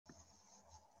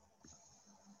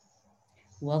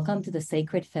Welcome to the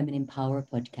Sacred Feminine Power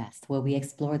podcast, where we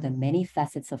explore the many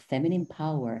facets of feminine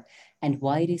power and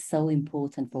why it is so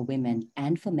important for women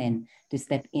and for men to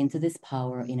step into this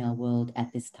power in our world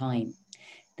at this time.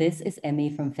 This is Emmy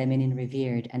from Feminine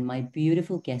Revered, and my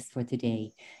beautiful guest for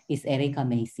today is Erika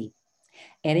Macy.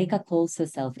 Erika calls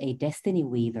herself a destiny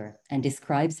weaver and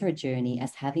describes her journey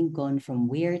as having gone from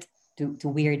weird to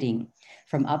weirding,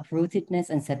 from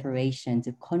uprootedness and separation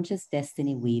to conscious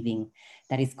destiny weaving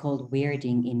that is called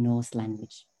weirding in Norse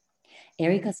language.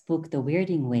 Erika's book, The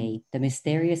Weirding Way, The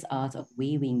Mysterious Art of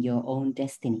Weaving Your Own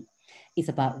Destiny, is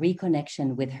about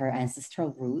reconnection with her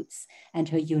ancestral roots and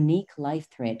her unique life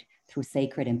thread through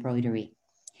sacred embroidery.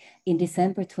 In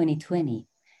December 2020,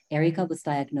 Erika was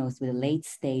diagnosed with late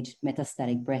stage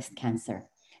metastatic breast cancer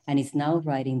and is now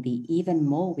writing the Even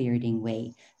More Weirding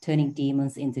Way, Turning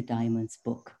Demons into Diamonds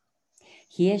book.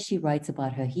 Here she writes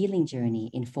about her healing journey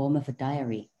in form of a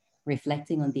diary,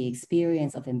 reflecting on the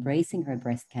experience of embracing her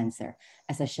breast cancer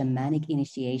as a shamanic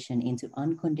initiation into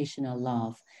unconditional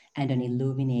love and an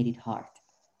illuminated heart.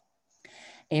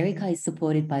 Erika is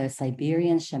supported by a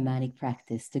Siberian shamanic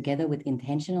practice together with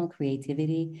intentional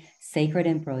creativity, sacred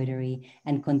embroidery,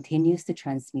 and continues to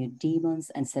transmute demons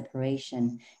and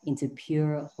separation into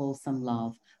pure, wholesome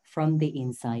love from the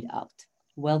inside out.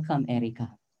 Welcome, Erika.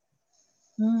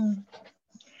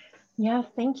 Yeah,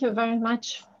 thank you very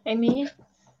much, Amy,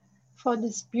 for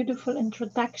this beautiful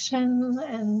introduction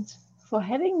and for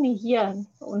having me here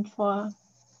and for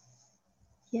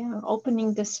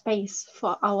opening the space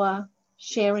for our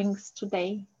sharings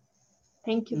today.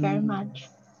 Thank you very much.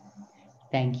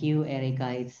 Thank you,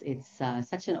 Erika. It's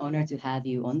such an honor to have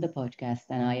you on the podcast,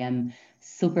 and I am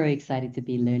super excited to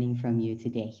be learning from you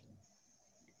today.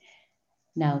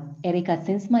 Now, Erika,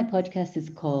 since my podcast is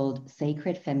called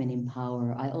Sacred Feminine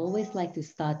Power, I always like to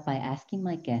start by asking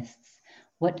my guests,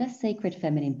 what does sacred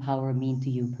feminine power mean to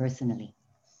you personally?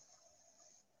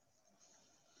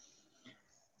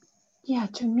 Yeah,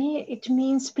 to me, it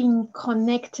means being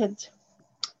connected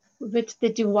with the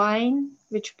divine,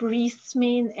 which breathes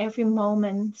me in every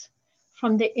moment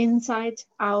from the inside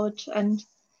out. And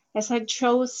as I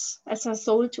chose as a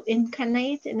soul to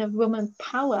incarnate in a woman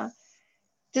power,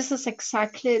 this is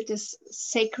exactly this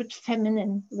sacred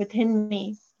feminine within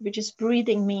me, which is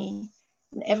breathing me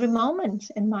in every moment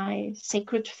in my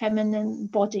sacred feminine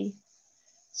body.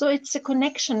 So it's a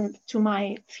connection to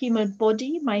my female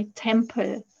body, my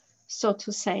temple, so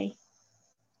to say.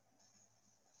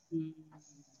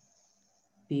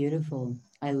 Beautiful.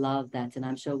 I love that. And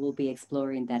I'm sure we'll be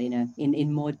exploring that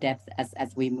in more depth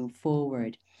as we move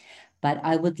forward. But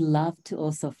I would love to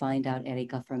also find out,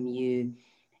 Erika, from you,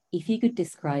 if you could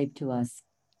describe to us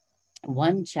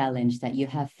one challenge that you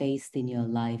have faced in your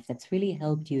life that's really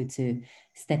helped you to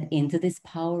step into this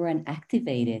power and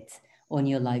activate it on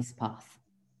your life's path.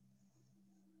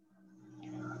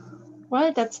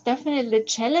 Well, that's definitely a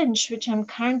challenge which I'm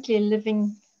currently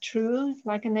living through,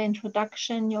 like in the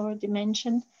introduction you already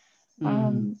mentioned.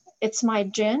 It's my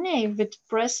journey with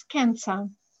breast cancer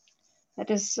that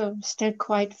is still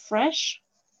quite fresh.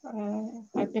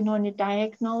 I've been only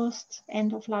diagnosed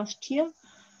end of last year.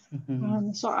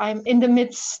 So I'm in the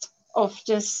midst of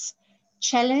this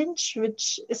challenge,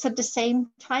 which is at the same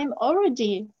time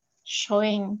already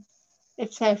showing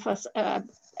itself as a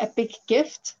big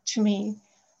gift to me,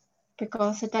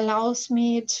 because it allows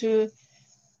me to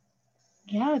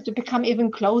become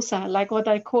even closer. Like what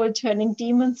I call turning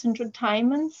demons into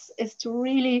diamonds is to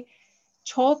really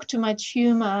talk to my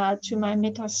tumor, to my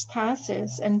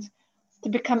metastasis, and to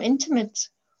become intimate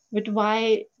with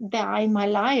why they are in my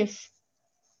life.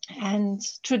 And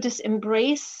through this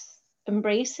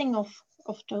embracing of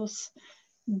those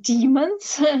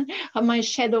demons of my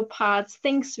shadow parts,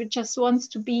 things which just wants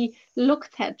to be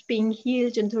looked at, being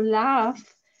healed into love,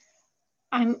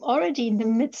 I'm already in the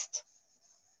midst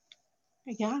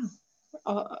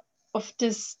of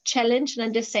this challenge, and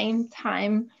at the same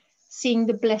time seeing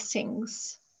the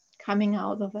blessings coming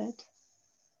out of it.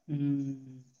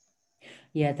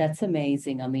 Yeah, that's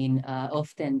amazing. I mean,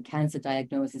 often cancer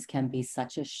diagnosis can be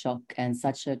such a shock and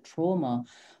such a trauma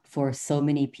for so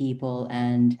many people,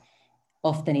 and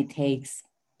often it takes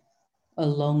a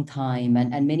long time,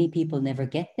 and many people never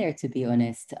get there, to be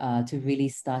honest, to really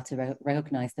start to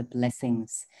recognize the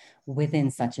blessings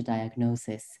within such a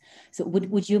diagnosis. So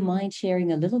would you mind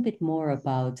sharing a little bit more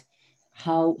about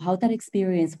how that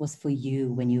experience was for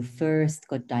you when you first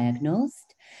got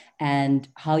diagnosed, and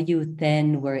how you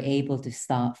then were able to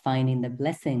start finding the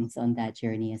blessings on that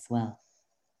journey as well?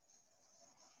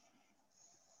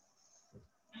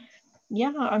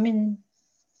 Yeah, I mean,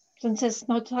 since it's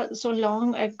not so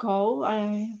long ago,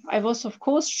 I was of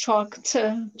course shocked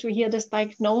to hear this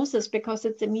diagnosis, because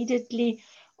it immediately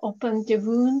opened the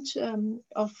wound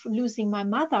of losing my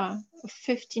mother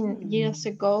 15 years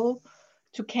ago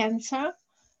to cancer.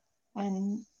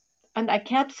 And I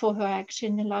cared for her actually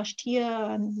in the last year,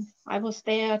 and I was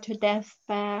there to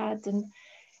deathbed,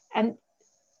 and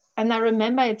I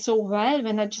remember it so well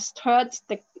when I just heard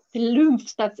the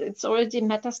lymphs, that it's already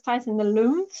metastasized in the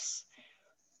lymphs.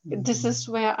 This is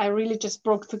where I really just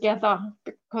broke together,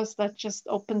 because that just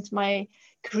opened my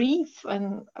grief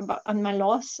and my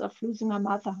loss of losing my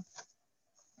mother.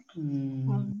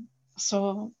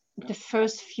 So the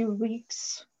first few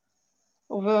weeks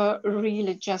were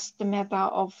really just a matter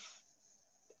of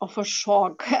a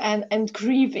shock and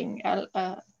grieving.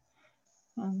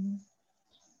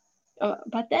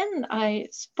 But then I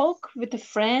spoke with a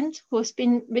friend who has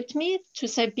been with me to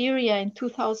Siberia in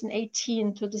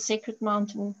 2018 to the sacred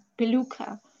mountain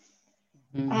Beluga.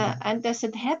 And as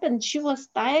it happened, she was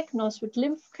diagnosed with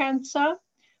lymph cancer,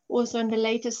 also in the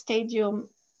latest stadium,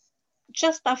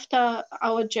 just after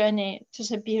our journey to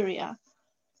Siberia.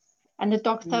 And the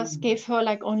doctors gave her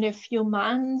like only a few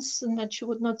months, and that she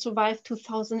would not survive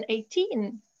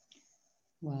 2018.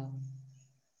 Wow.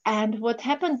 And what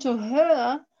happened to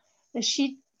her,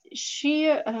 she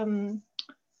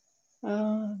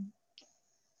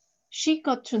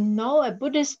got to know a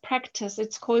Buddhist practice.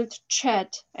 It's called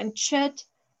Chet, and Chet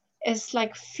is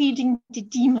like feeding the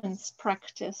demons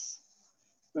practice.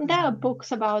 There are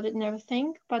books about it and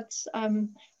everything, but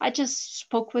I just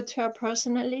spoke with her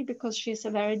personally because she's a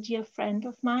very dear friend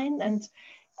of mine,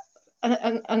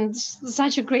 and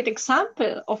such a great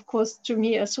example, of course, to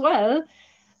me as well,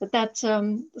 that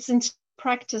since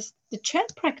practice the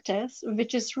Chet practice,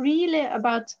 which is really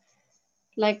about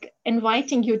like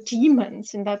inviting your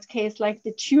demons, in that case like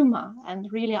the tumor,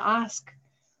 and really ask,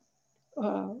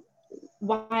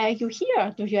 why are you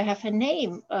here? Do you have a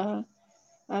name?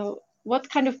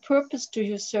 What kind of purpose do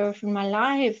you serve in my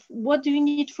life? What do you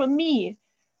need from me?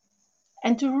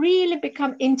 And to really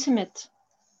become intimate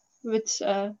with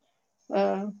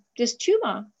this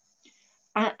tumor.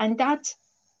 And that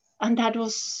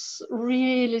was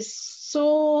really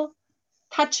so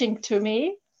touching to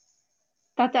me,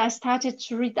 that I started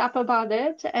to read up about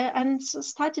it and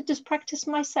started this practice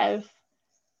myself.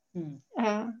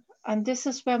 And this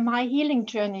is where my healing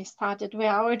journey started, where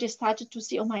I already started to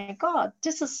see, oh my God,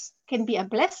 can be a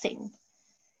blessing.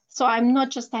 So I'm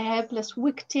not just a helpless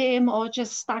victim or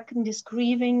just stuck in this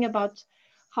grieving about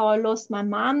how I lost my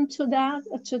mom to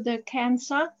the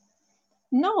cancer.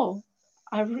 No,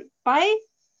 by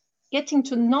getting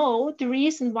to know the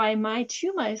reason why my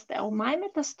tumor is there, or my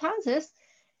metastasis,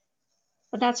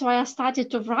 that's why I started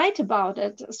to write about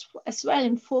it as well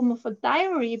in form of a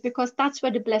diary, because that's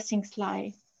where the blessings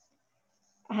lie.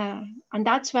 And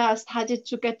that's where I started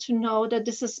to get to know that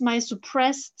this is my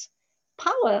suppressed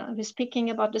power. We're speaking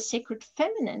about the sacred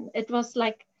feminine. It was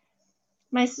like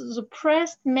my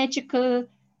suppressed magical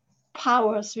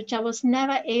powers, which I was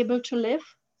never able to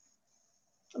live,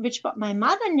 which my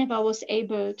mother never was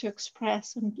able to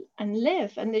express and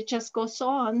live. And it just goes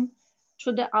on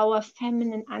to our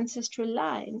feminine ancestral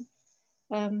line.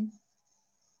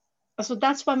 So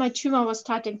that's why my tumor was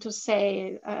starting to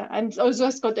say, and also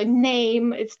it's got a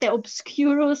name. It's the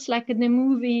Obscurus, like in the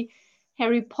movie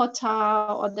Harry Potter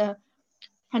or the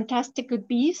Fantastical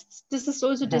Beasts. This is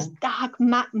also this dark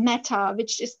matter,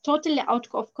 which is totally out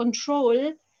of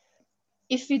control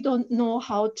if we don't know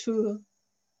how to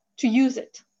use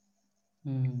it.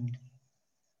 And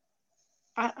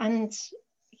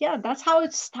yeah, that's how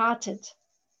it started.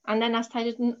 And then I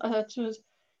started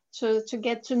to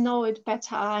get to know it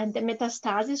better. And the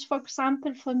metastasis, for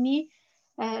example, for me,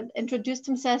 introduced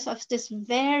themselves as this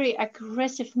very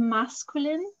aggressive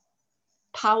masculine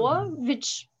power,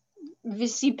 which we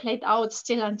see played out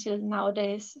still until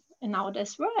nowadays in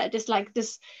nowadays world. It's like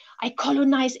this, I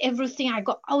colonize everything, I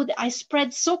go out, I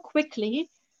spread so quickly,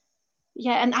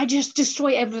 and I just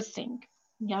destroy everything,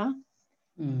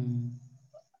 and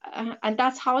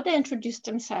that's how they introduced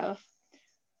themselves.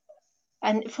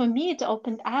 And for me, it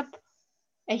opened up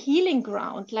a healing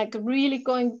ground, like really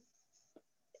going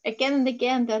again and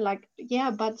again. They're like,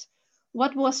 but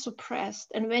what was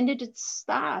suppressed, and when did it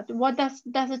start? What does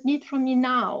it need from me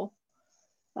now?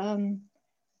 And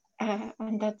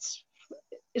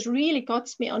it really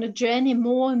got me on a journey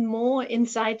more and more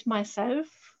inside myself,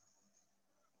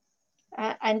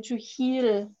 and to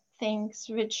heal things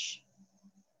which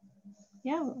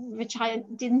I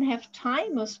didn't have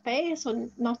time or space, or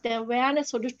not the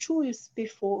awareness or the tools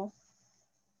before.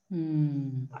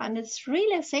 And it's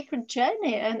really a sacred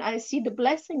journey, and I see the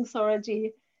blessings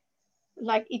already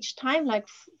like each time, like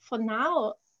for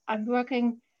now, I'm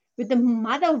working with the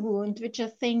mother wound, which I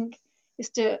think is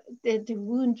the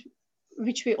wound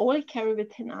which we all carry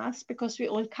within us, because we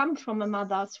all come from a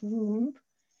mother's womb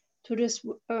to this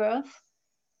earth,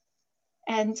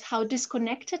 and how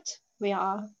disconnected we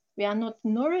are. We are not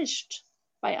nourished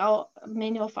by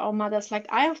many of our mothers. Like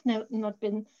I have not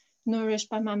been nourished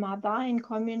by my mother in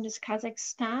communist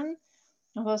Kazakhstan.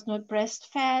 I was not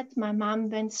breastfed. My mom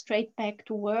went straight back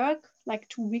to work like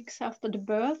 2 weeks after the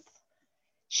birth.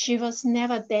 She was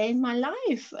never there in my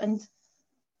life.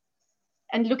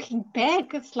 And looking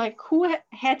back, it's like, who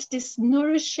had this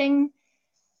nourishing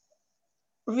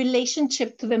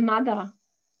relationship to the mother?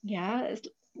 Yeah, it's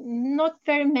not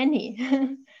very many.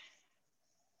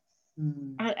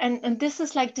 And this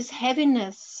is like this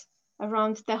heaviness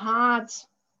around the heart,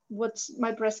 what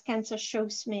my breast cancer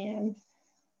shows me.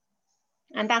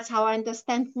 And that's how I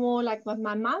understand more like what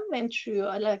my mom went through,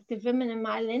 or like the women in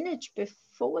my lineage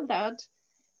before that.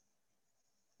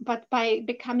 But by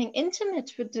becoming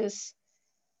intimate with this,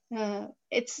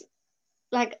 it's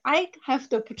like I have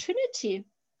the opportunity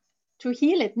to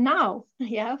heal it now,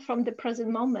 yeah, from the present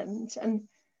moment. And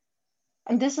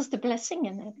this is the blessing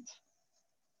in it.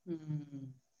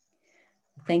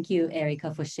 Thank you,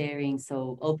 Erica, for sharing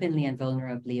so openly and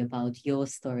vulnerably about your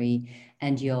story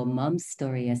and your mom's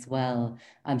story as well.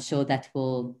 I'm sure that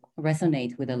will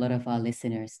resonate with a lot of our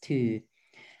listeners too.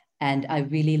 And I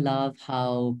really love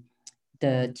how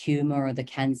the tumor or the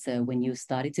cancer, when you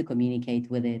started to communicate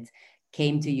with it,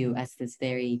 came to you as this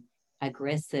very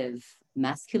aggressive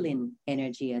masculine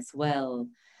energy as well,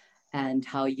 and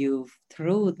how you've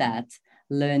through that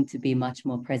learned to be much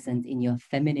more present in your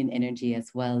feminine energy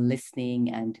as well,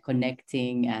 listening and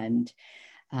connecting and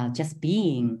just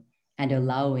being and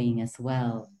allowing as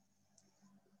well.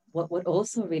 What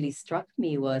also really struck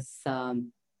me was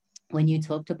when you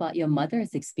talked about your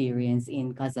mother's experience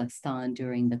in Kazakhstan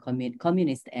during the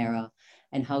communist era,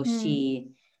 and how she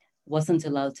wasn't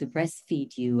allowed to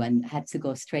breastfeed you and had to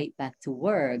go straight back to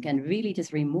work, and really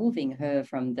just removing her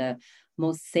from the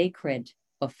most sacred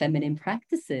of feminine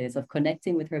practices of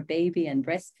connecting with her baby and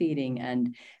breastfeeding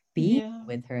and being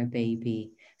with her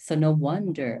baby. So no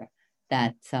wonder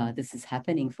that this is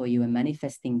happening for you and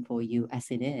manifesting for you as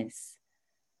it is.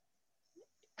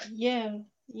 Yeah,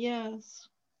 yes.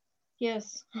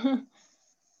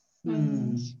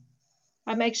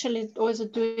 I'm actually also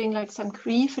doing like some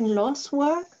grief and loss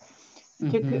work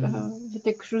with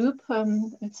the group.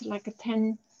 It's like a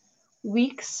 10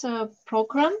 weeks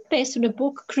program based on the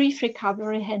book Grief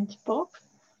Recovery Handbook.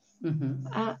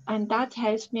 And that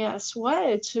helps me as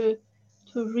well to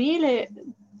really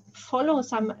follow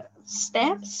some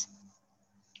steps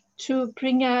to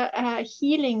bring a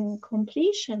healing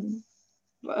completion.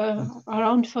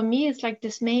 Around for me, it's like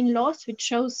this main loss, which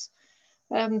shows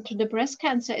to the breast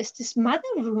cancer, is this mother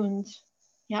wound,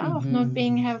 of not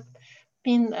have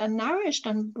been nourished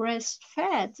and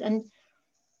breastfed,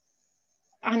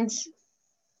 and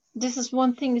this is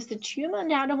one thing is the tumor,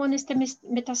 and the other one is the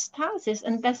metastasis,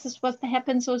 and this is what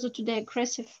happens also to the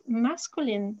aggressive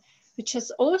masculine, which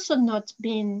has also not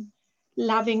been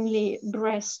lovingly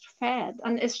breastfed,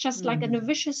 and it's just like a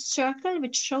vicious circle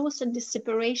which shows in the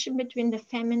separation between the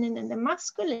feminine and the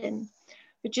masculine,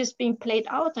 which is being played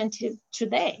out until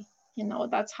today.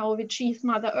 That's how we treat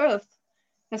Mother Earth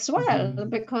as well,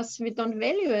 because we don't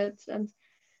value it, and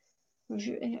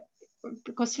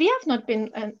because we have not been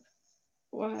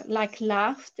like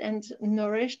loved and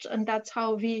nourished, and that's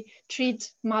how we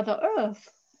treat Mother Earth,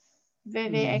 where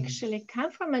we actually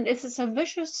come from. And this is a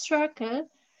vicious circle,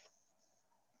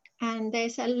 and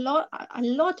there's a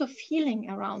lot of healing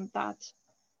around that.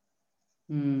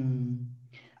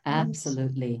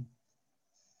 Absolutely.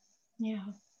 Yeah.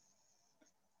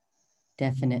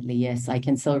 Definitely, yes. I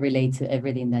can so relate to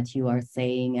everything that you are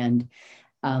saying, and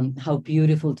how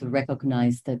beautiful to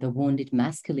recognize the wounded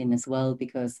masculine as well,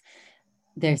 because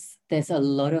there's a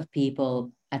lot of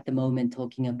people at the moment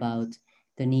talking about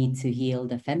the need to heal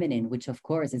the feminine, which of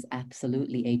course is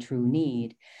absolutely a true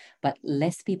need, but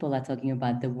less people are talking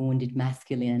about the wounded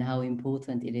masculine and how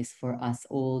important it is for us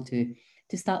all to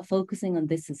start focusing on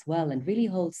this as well, and really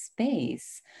hold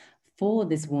space for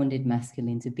this wounded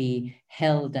masculine to be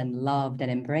held and loved and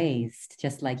embraced,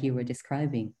 just like you were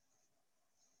describing.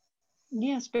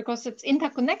 Yes, because it's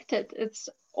interconnected. It's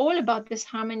all about this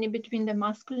harmony between the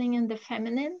masculine and the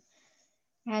feminine.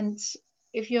 And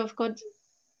if you have got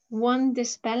one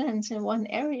disbalance in one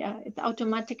area, it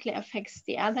automatically affects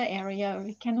the other area.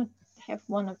 We cannot have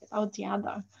one without the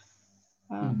other.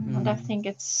 And I think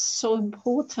it's so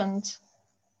important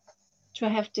to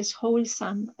have this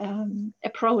wholesome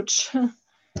approach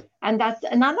And that's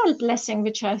another blessing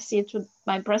which I see to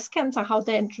my breast cancer, how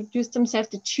they introduce themselves.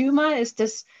 The tumor is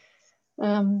this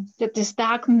this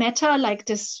dark matter, like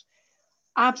this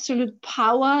absolute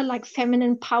power, like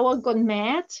feminine power gone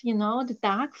mad, you know, the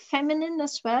dark feminine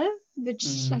as well, which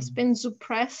has been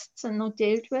suppressed and not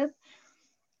dealt with.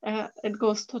 It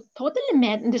goes totally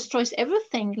mad and destroys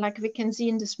everything, like we can see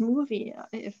in this movie.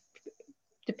 If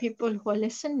the people who are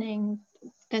listening,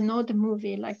 they know the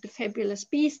movie, like The Fabulous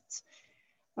Beasts.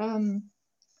 And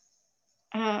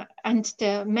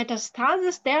the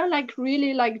metastasis, they're like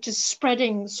really like just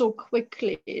spreading so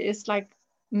quickly. It's like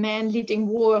men leading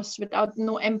wars without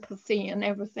no empathy and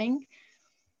everything.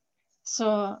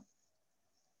 So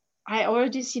I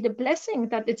already see the blessing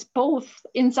that it's both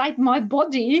inside my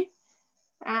body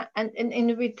and an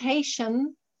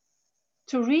invitation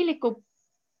to really go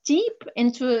deep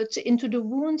into the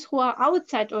wounds who are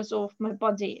outside also of my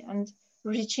body and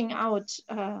reaching out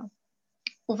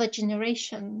over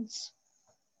generations.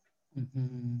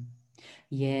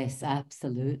 Yes,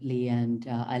 absolutely. And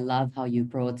I love how you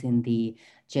brought in the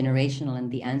generational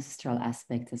and the ancestral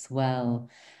aspect as well,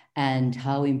 and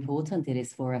how important it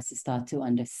is for us to start to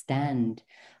understand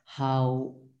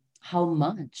how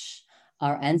much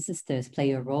our ancestors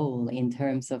play a role in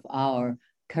terms of our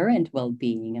current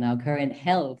well-being and our current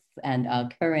health and our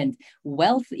current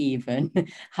wealth even,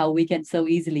 how we can so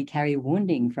easily carry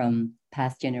wounding from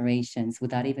past generations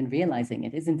without even realizing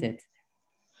it, isn't it?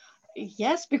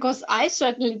 Yes, because I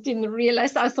certainly didn't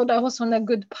realize. I thought I was on a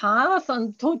good path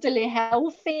and totally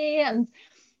healthy, and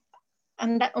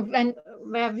that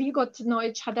where we got to know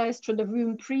each other is through the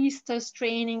Rune Priestess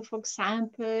training, for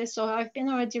example. So I've been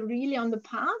already really on the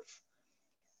path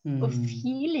of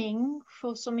healing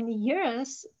for so many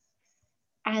years,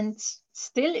 and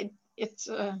still it's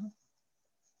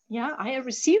yeah, I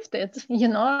received it. You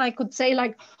know, I could say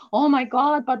like, oh my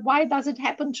God, but why does it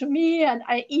happen to me? And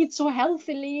I eat so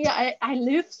healthily, I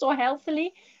live so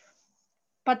healthily.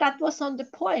 But that was not the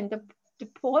point. The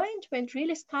point when it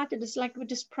really started is like with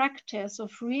this practice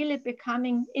of really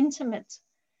becoming intimate,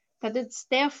 that it's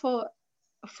there for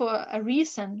a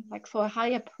reason, like for a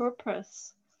higher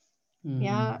purpose.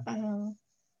 Yeah,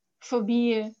 for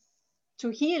me to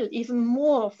heal even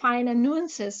more finer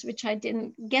nuances, which I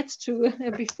didn't get to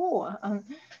before.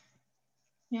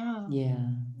 Yeah,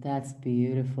 that's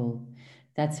beautiful.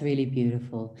 That's really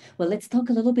beautiful. Well, let's talk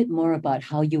a little bit more about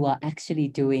how you are actually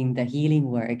doing the healing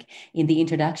work. In the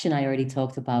introduction, I already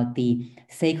talked about the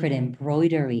sacred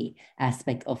embroidery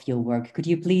aspect of your work. Could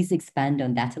you please expand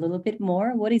on that a little bit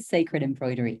more? What is sacred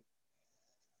embroidery?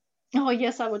 Oh,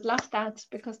 yes, I would love that,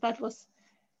 because that was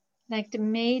like the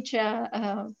major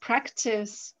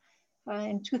practice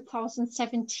in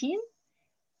 2017.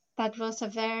 That was a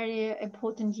very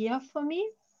important year for me.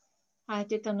 I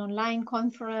did an online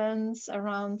conference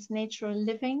around natural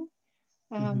living.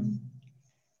 And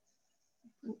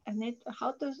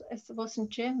how does it was in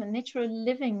German, natural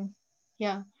living,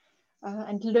 yeah,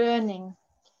 and learning.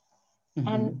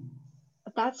 And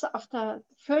that's after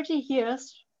 30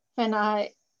 years when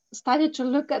I started to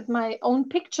look at my own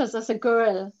pictures as a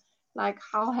girl, like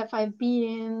how have I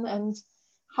been and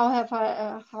how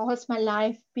has my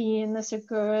life been as a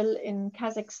girl in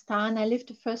Kazakhstan. I lived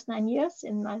the first 9 years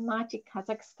in Almaty,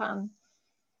 Kazakhstan.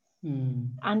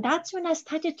 And that's when I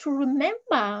started to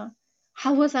remember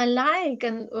how was I like,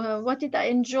 and what did I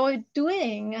enjoy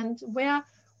doing, and where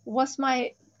was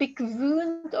my big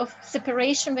wound of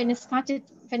separation when it started,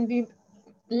 when we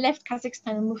left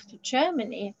Kazakhstan and moved to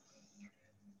Germany.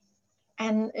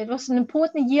 And it was an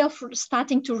important year for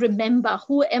starting to remember,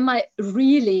 who am I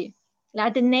really?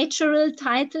 Like the natural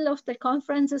title of the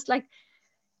conference is like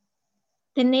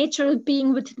the natural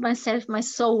being within myself, my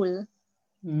soul.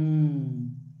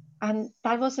 And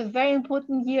that was a very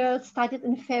important year. It started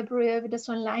in February with this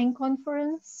online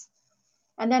conference.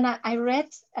 And then I read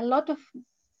a lot of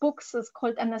books. It's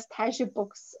called Anastasia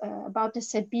books about the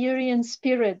Siberian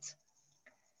spirit.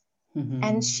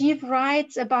 And she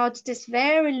writes about this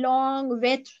very long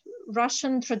red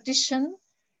Russian tradition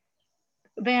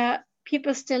where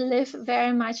people still live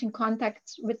very much in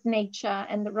contact with nature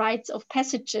and the rites of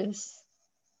passages.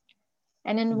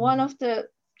 And in one of the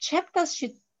chapters,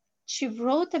 she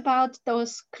wrote about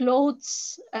those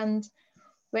clothes, and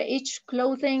where each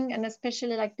clothing, and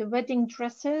especially like the wedding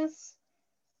dresses,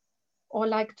 or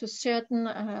like to certain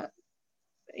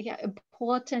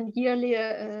important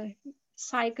yearly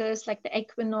cycles, like the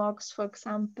equinox, for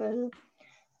example,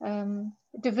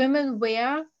 the women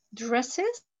wear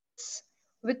dresses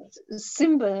with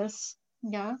symbols,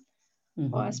 yeah,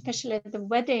 or especially at the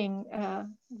wedding,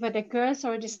 where the girls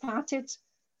already started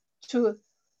to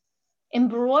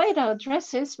embroider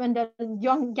dresses when they're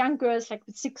young girls, like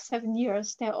with 6-7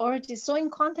 years. They're already so in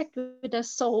contact with their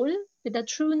soul, with their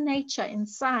true nature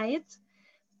inside,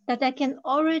 that they can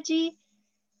already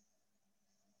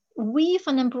weave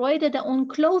and embroider their own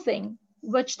clothing,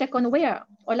 which they're going to wear.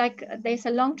 Or like there's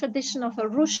a long tradition of a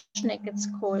rushnik, it's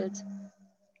called.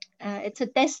 It's a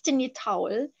destiny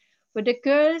towel where the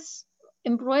girls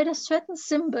embroider certain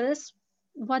symbols,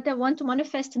 what they want to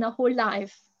manifest in their whole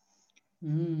life.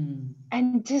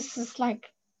 And this is like,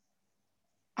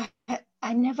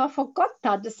 I never forgot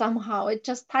that somehow. It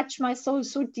just touched my soul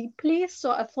so deeply. So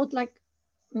I thought like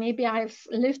maybe I've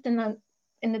lived in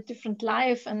a different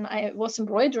life and I was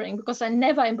embroidering, because I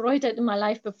never embroidered in my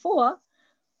life before,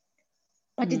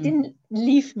 but it didn't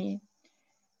leave me.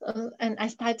 And I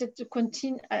started to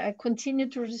continue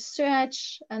to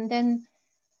research, and then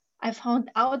I found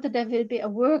out that there will be a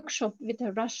workshop with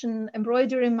a Russian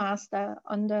embroidery master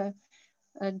on the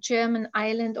German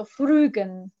island of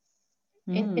Rügen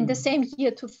in the same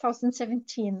year,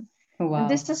 2017. Wow. And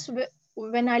this is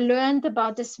when I learned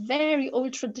about this very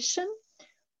old tradition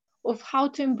of how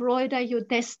to embroider your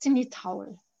destiny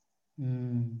towel.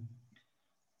 And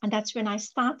that's when I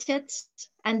started,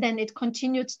 and then it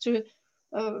continued to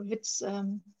with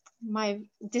my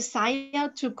desire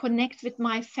to connect with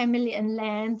my family and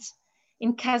land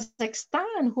in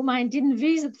Kazakhstan, whom I didn't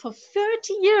visit for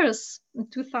 30 years in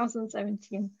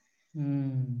 2017.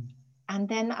 And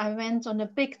then I went on a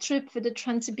big trip with the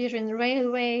Trans-Siberian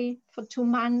Railway for 2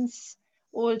 months,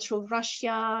 all through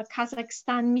Russia,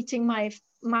 Kazakhstan, meeting my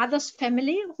mother's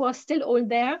family, who are still all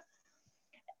there.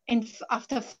 And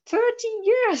after 30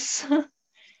 years,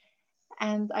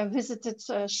 and I visited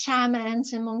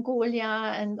shamans in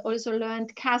Mongolia and also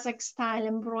learned Kazakh style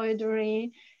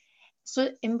embroidery.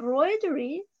 So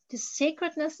embroidery, the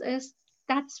sacredness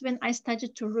that's when I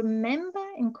started to remember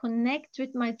and connect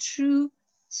with my true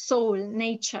soul,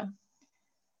 nature.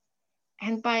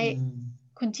 And by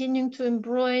continuing to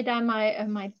embroider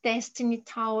my destiny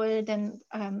towel, then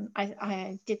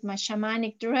I did my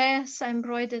shamanic dress, I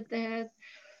embroidered that.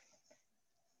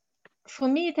 For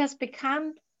me, it has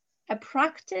become a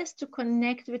practice to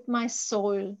connect with my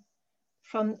soul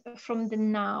from the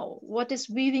now, what is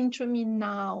weaving through me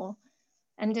now,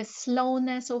 and the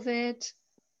slowness of it,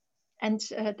 and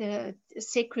the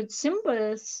sacred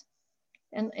symbols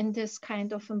in this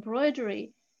kind of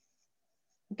embroidery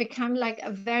become like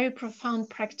a very profound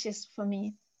practice for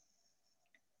me.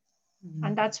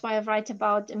 And that's why I write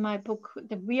about in my book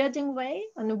the weirding way.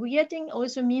 And the weirding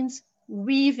also means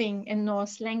weaving in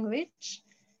Norse language.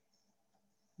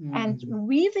 And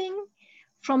weaving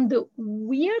from the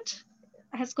weird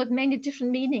has got many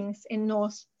different meanings in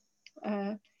Norse.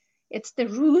 It's the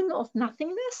rune of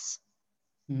nothingness.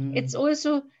 It's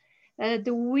also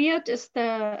the weird is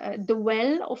the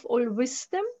well of all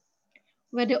wisdom,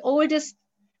 where the oldest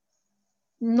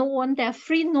Norn, there are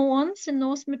 3 Norns in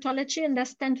Norse mythology, and they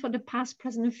stand for the past,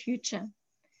 present, and future.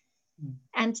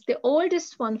 And the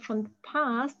oldest one from the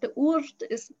past, the Urd,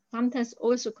 is sometimes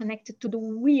also connected to the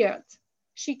weird.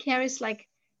 She carries like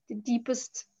the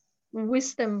deepest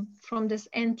wisdom from this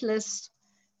endless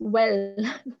well,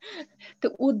 the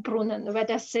Urdbrunnen, where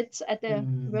they sit at the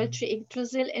World Tree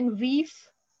Yggdrasil and weave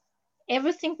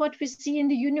everything what we see in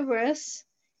the universe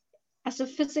as a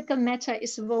physical matter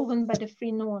is woven by the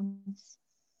 3 Norns.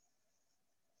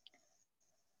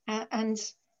 And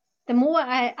the more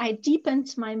I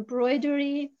deepened my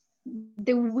embroidery,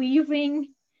 the weaving,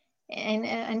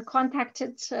 and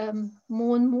contacted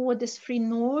more and more these 3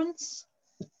 Norns,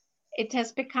 it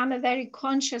has become a very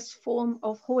conscious form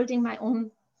of holding my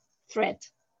own thread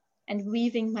and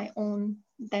weaving my own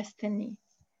destiny.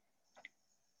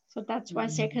 So that's why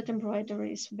sacred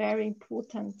embroidery is very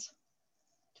important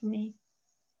to me.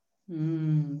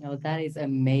 Oh, that is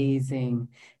amazing.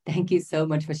 Thank you so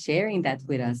much for sharing that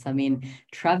with us. I mean,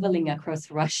 traveling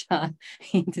across Russia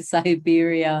into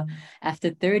Siberia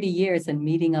after 30 years and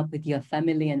meeting up with your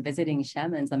family and visiting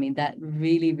shamans. I mean, that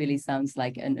really, really sounds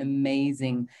like an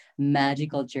amazing,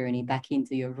 magical journey back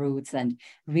into your roots and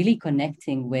really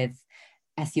connecting with,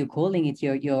 as you're calling it,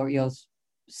 your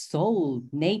soul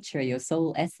nature, your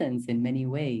soul essence in many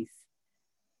ways.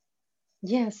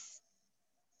 Yes.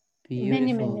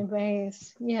 Beautiful. Many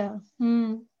ways, yeah.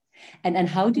 And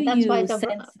how do you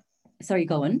sense? Sorry,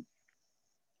 go on.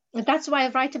 That's why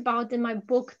I write about in my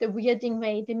book, The Weirding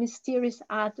Way, the mysterious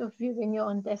art of weaving your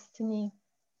own destiny.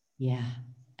 Yeah,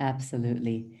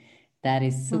 absolutely. That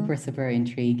is super, super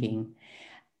intriguing.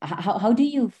 How do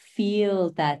you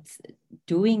feel that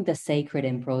doing the sacred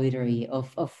embroidery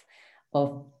of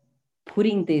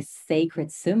putting these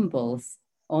sacred symbols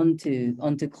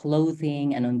onto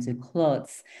clothing and onto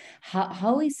clothes.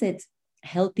 How is it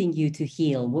helping you to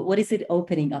heal? What is it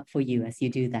opening up for you as you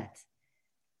do that?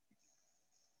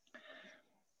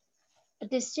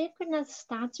 The sacredness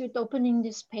starts with opening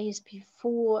the space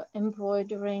before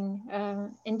embroidering.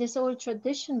 In this old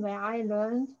tradition where I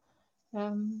learned,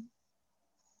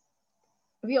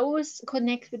 we always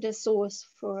connect with the source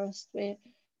first. We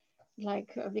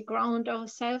ground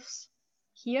ourselves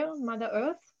here, Mother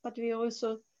Earth, but we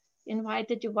also invite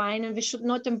the divine, and we should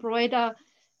not embroider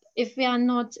if we are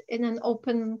not in an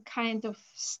open kind of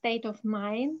state of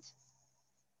mind.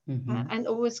 And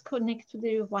always connect to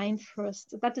the divine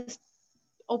first. That is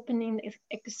opening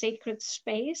a sacred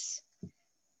space,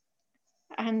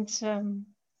 and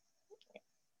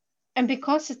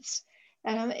because it's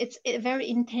very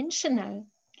intentional,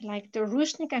 like the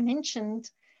Rushnik I mentioned,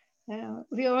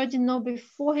 we already know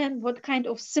beforehand what kind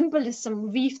of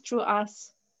symbolism weave through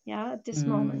us, at this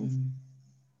moment,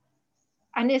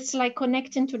 and it's like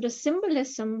connecting to the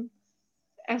symbolism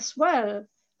as well,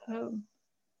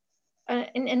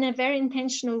 in a very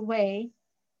intentional way.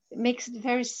 It makes it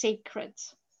very sacred.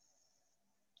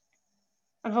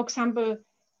 And for example,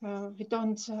 we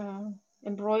don't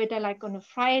embroider like on a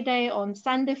Friday, on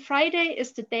Sunday. Friday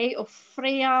is the day of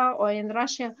Freya, or in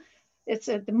Russia, it's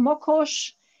the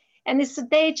Mokosh. And it's a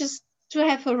day just to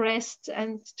have a rest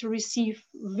and to receive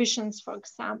visions, for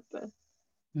example.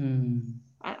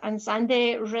 And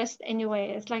Sunday, rest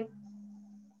anyway. It's like,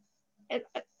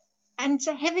 and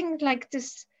having like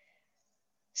this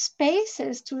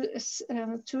spaces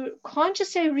to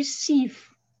consciously receive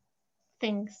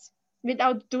things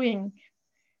without doing.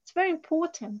 It's very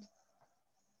important.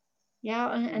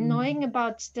 And knowing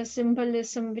about the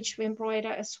symbolism which we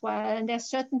embroider as well. And there are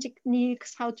certain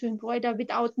techniques how to embroider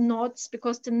without knots,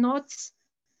 because the knots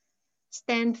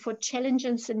stand for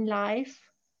challenges in life.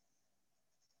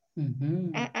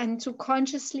 And to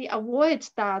consciously avoid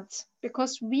that,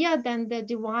 because we are then the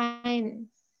divine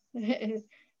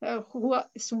who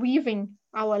is weaving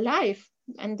our life,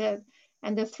 and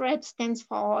the thread stands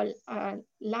for our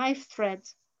life thread.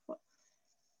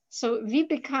 So we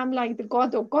become like the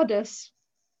god or goddess,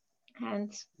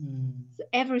 and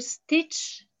every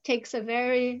stitch takes a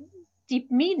very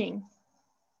deep meaning.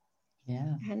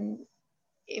 And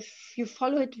if you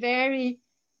follow it very,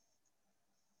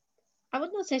 I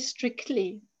would not say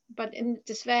strictly, but in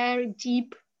this very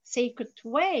deep, sacred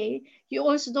way, you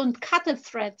also don't cut a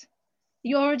thread.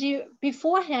 You already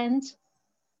beforehand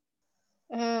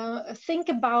think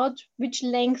about which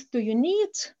length do you need.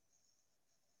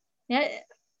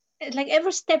 Like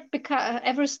every step,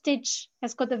 every stitch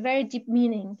has got a very deep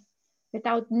meaning.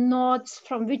 Without knots,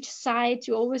 from which side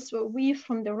you always weave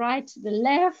from the right to the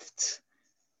left.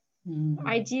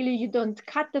 Ideally, you don't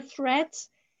cut the thread.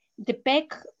 The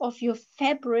back of your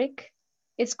fabric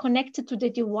is connected to the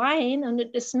divine, and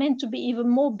it is meant to be even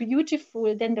more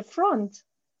beautiful than the front.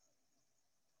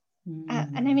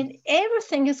 And I mean,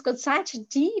 everything has got such a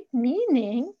deep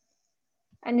meaning,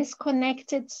 and is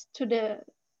connected to the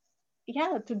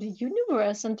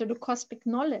universe and to the cosmic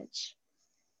knowledge.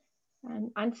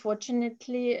 And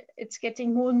unfortunately, it's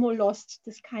getting more and more lost,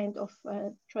 this kind of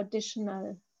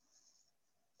traditional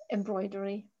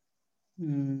embroidery,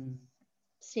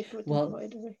 sacred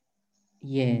embroidery.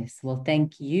 Yes, well,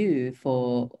 thank you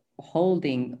for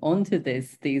holding onto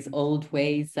these old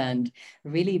ways and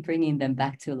really bringing them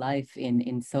back to life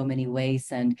in so many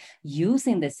ways, and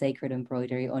using the sacred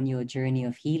embroidery on your journey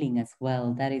of healing as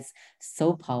well. That is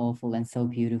so powerful and so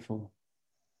beautiful.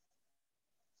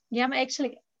 I'm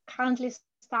actually currently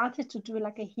started to do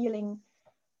like a healing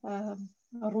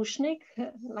rushnik,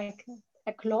 like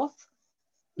a cloth,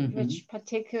 which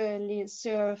particularly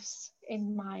serves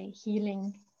in my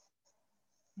healing.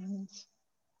 And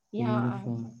I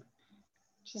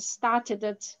just started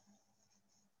it.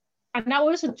 And I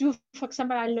also do, for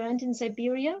example, I learned in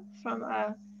Siberia from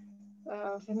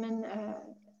women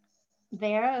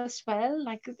there as well,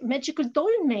 like magical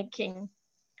doll making,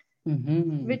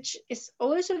 which is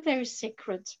also very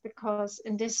sacred, because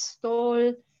in this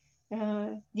doll,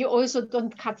 you also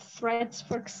don't cut threads,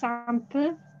 for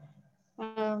example.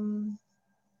 And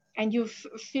you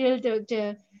feel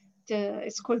the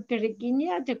it's called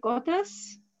Bereginia, the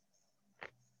goddess,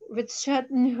 with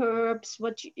certain herbs,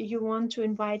 what you want to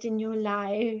invite in your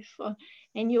life.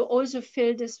 And you also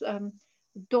feel this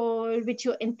doll with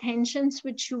your intentions,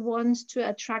 which you want to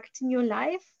attract in your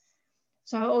life.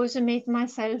 So I also made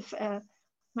myself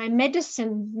my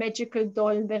medicine magical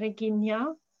doll,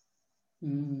 Bereginia,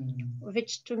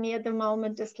 which to me at the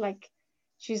moment is like,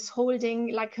 she's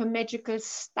holding like her magical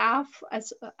staff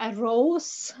as a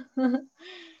rose.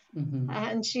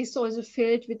 And she's also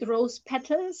filled with rose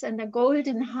petals and a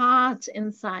golden heart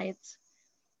inside.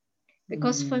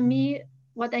 Because for me,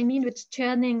 what I mean with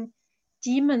turning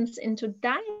demons into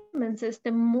diamonds is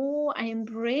the more I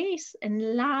embrace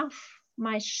and love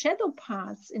my shadow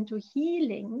parts into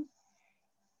healing,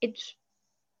 it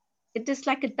is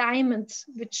like a diamond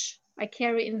which I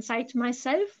carry inside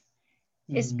myself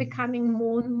is becoming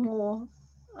more and more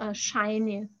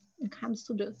shiny and comes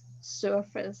to the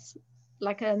surface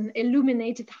like an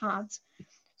illuminated heart.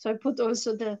 So I put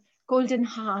also the golden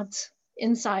heart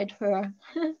inside her.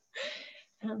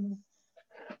 Things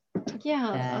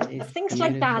beautiful.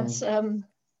 like that.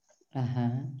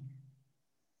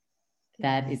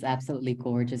 That is absolutely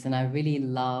gorgeous. And I really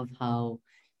love how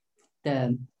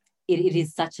it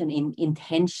is such an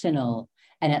intentional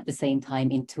and at the same time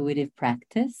intuitive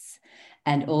practice.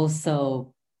 And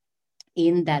also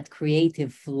in that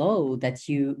creative flow that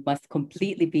you must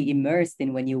completely be immersed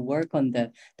in when you work on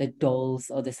the dolls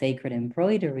or the sacred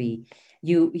embroidery,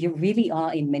 you really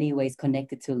are in many ways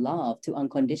connected to love, to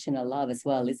unconditional love as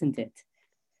well, isn't it?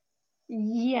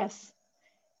 Yes,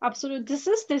 absolutely. This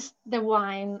is the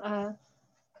wine,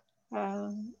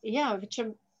 which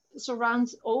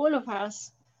surrounds all of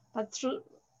us. But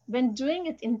when doing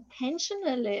it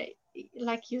intentionally,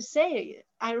 like you say,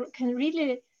 I can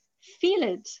really feel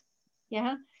it.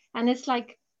 Yeah, and it's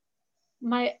like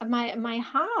my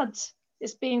heart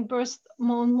is being burst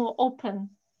more and more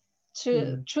open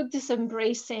to through this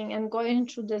embracing and going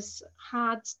through this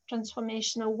heart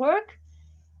transformational work.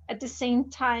 At the same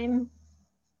time,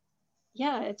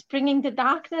 it's bringing the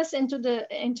darkness into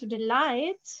the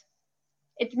light.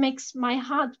 It makes my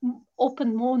heart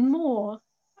open more and more,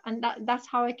 and that's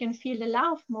how I can feel the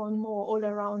love more and more all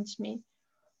around me.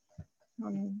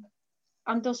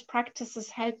 And those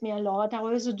practices help me a lot. I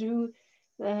also do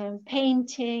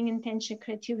painting, intention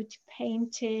creativity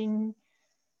painting,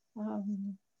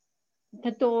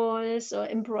 the dolls or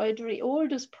embroidery. All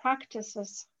those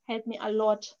practices help me a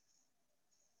lot.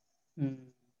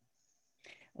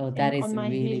 Oh, that is on my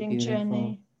really healing beautiful.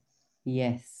 Journey.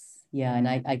 Yes, yeah, and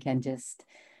I can just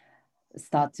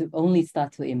start to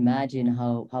imagine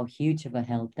how huge of a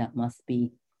help that must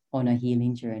be on a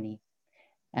healing journey,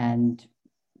 and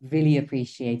really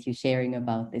appreciate you sharing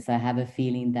about this. I have a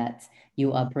feeling that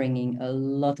you are bringing a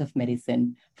lot of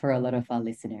medicine for a lot of our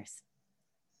listeners.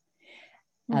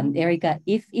 Erika,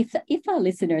 if our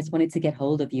listeners wanted to get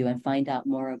hold of you and find out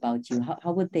more about you,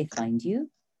 how would they find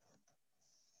you?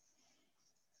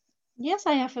 Yes,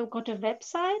 I have got a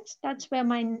website. That's where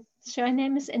my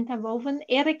surname is interwoven.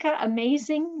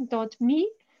 erikaamazing.me.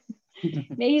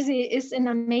 Maisie is in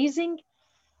amazing.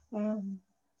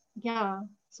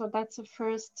 So that's the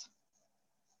first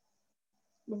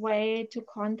way to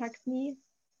contact me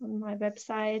on my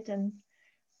website, and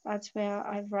that's where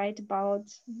I write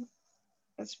about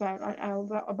as well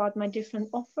about my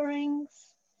different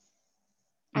offerings.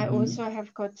 I also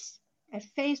have got a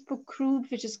Facebook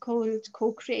group which is called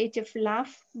Co-Creative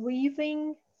Love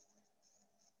Weaving.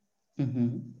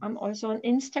 I'm also on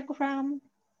Instagram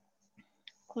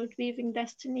called Weaving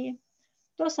Destiny.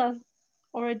 Those are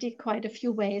already quite a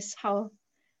few ways how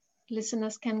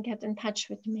listeners can get in touch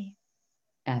with me.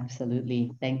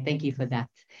 Absolutely. Thank you for that.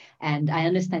 And I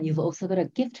understand you've also got a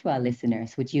gift for our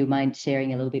listeners. Would you mind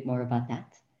sharing a little bit more about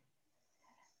that?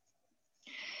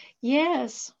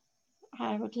 Yes,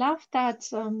 I would love that.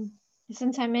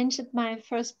 Since I mentioned my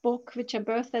first book, which I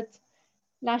birthed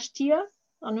last year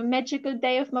on a magical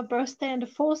day of my birthday, and the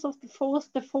 4th of the 4th,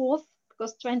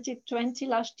 because 2020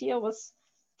 last year was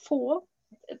 4.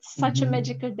 It's such a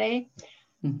magical day.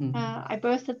 I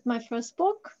birthed my first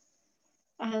book,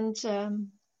 and the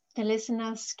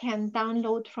listeners can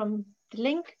download from the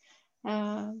link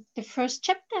the first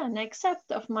chapter and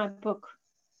excerpt of my book.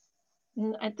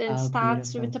 And it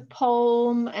starts with a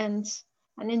poem and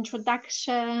an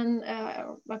introduction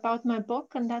about my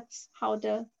book, and that's how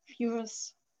the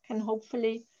viewers can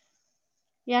hopefully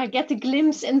get a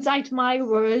glimpse inside my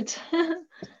world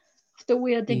of the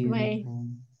weirding way.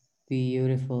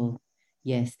 Beautiful.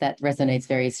 Yes, that resonates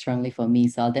very strongly for me.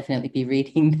 So I'll definitely be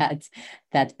reading that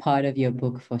part of your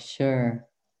book for sure.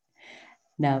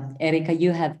 Now, Erika,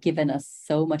 you have given us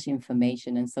so much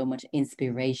information and so much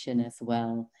inspiration as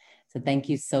well. So thank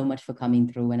you so much for coming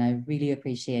through. And I really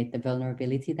appreciate the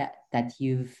vulnerability that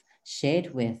you've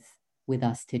shared with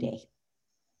us today.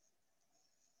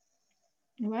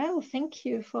 Well, thank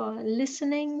you for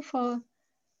listening, for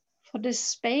this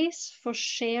space, for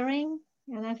sharing.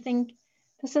 And I think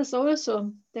this is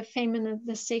also the feminine,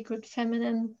 the sacred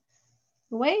feminine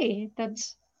way that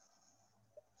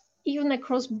even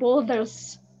across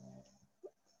borders,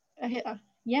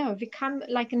 yeah, we come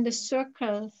like in the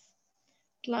circles,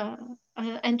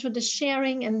 and to the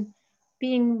sharing and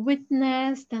being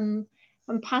witnessed and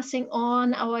passing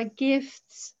on our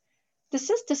gifts. This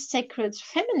is the sacred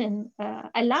feminine,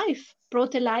 alive,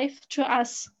 brought alive to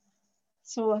us.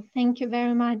 So thank you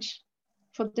very much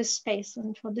for this space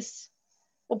and for this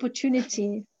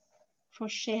opportunity for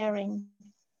sharing.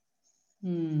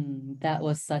 That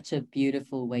was such a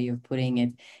beautiful way of putting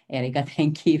it, Erika.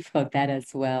 Thank you for that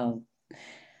as well.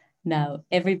 Now,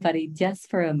 everybody, just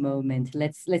for a moment,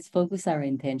 let's focus our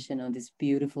intention on this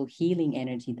beautiful healing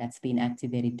energy that's been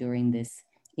activated during this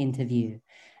interview.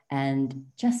 And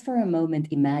just for a moment,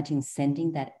 imagine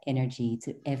sending that energy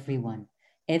to everyone,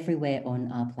 everywhere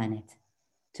on our planet,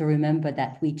 to remember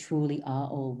that we truly are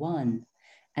all one,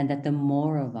 and that the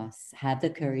more of us have the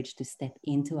courage to step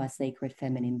into our sacred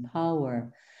feminine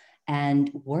power and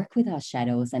work with our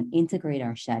shadows and integrate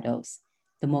our shadows,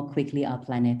 the more quickly our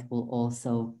planet will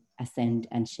also ascend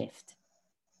and shift.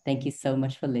 Thank you so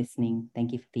much for listening.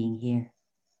 Thank you for being here.